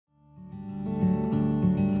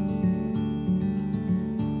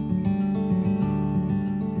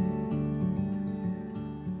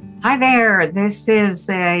Hi there. This is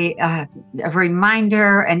a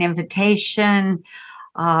reminder, an invitation,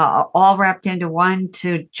 all wrapped into one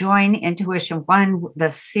to join Intuition One.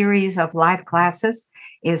 The series of live classes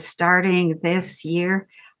is starting this year,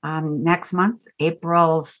 next month,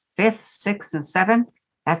 April 5th, 6th, and 7th.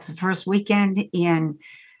 That's the first weekend in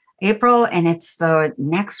April, and it's the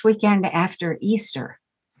next weekend after Easter.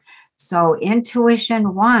 So,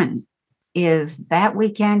 Intuition One is that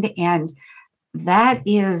weekend, and this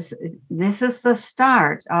is the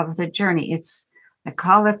start of the journey. I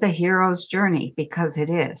call it the hero's journey because it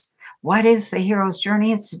is. What is the hero's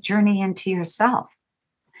journey? It's a journey into yourself.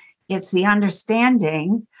 It's the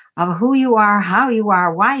understanding of who you are, how you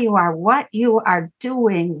are, why you are, what you are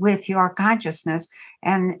doing with your consciousness,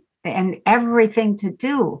 and everything to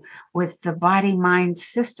do with the body mind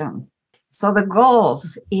system. So the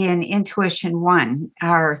goals in Intuition One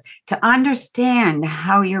are to understand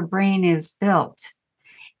how your brain is built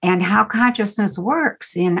and how consciousness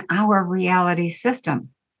works in our reality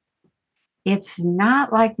system. It's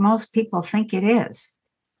not like most people think it is.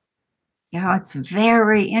 It's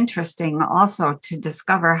very interesting also to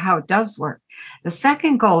discover how it does work. The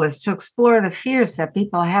second goal is to explore the fears that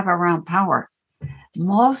people have around power.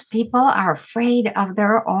 Most people are afraid of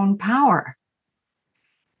their own power,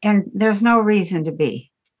 and there's no reason to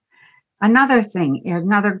be. Another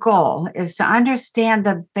goal is to understand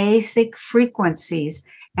the basic frequencies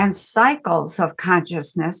and cycles of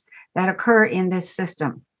consciousness that occur in this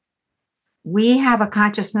system. We have a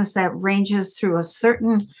consciousness that ranges through a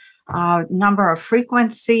certain number of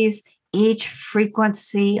frequencies. Each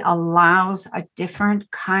frequency allows a different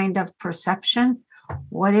kind of perception.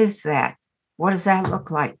 What is that? What does that look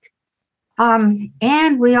like?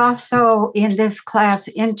 And we also, in this class,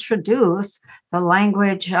 introduce the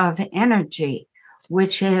language of energy,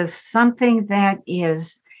 which is something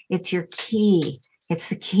it's your key. It's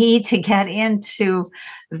the key to get into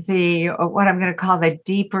what I'm going to call the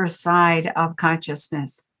deeper side of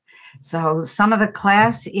consciousness. So some of the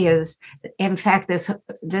class is, in fact,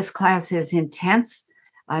 this class is intense,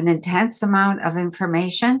 an intense amount of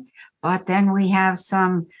information, but then we have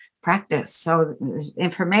some practice. So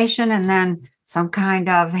information and then some kind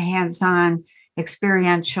of hands-on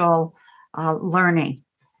experiential learning.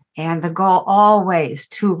 And the goal always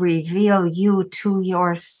to reveal you to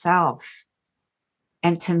yourself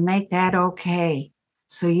and to make that okay.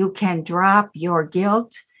 So you can drop your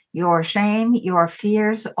guilt, your shame, your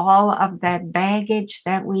fears, all of that baggage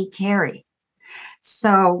that we carry.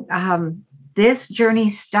 So this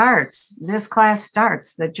class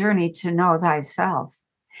starts the journey to know thyself.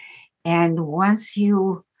 And once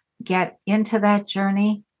you get into that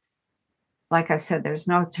journey, like I said, there's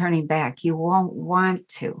no turning back. You won't want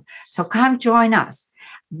to. So come join us.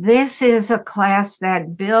 This is a class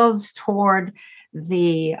that builds toward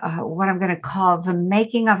what I'm going to call the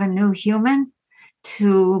making of a new human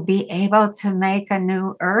to be able to make a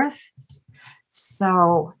new earth.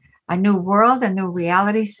 So a new world, a new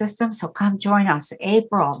reality system. So come join us,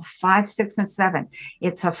 April 5, 6, and 7.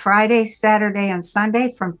 It's a Friday, Saturday, and Sunday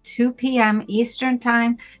from 2 p.m. Eastern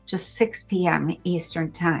Time to 6 p.m. Eastern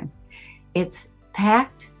Time. It's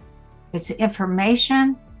packed, it's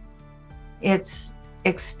information, it's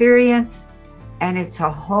experience, and it's a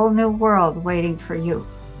whole new world waiting for you.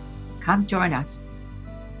 Come join us.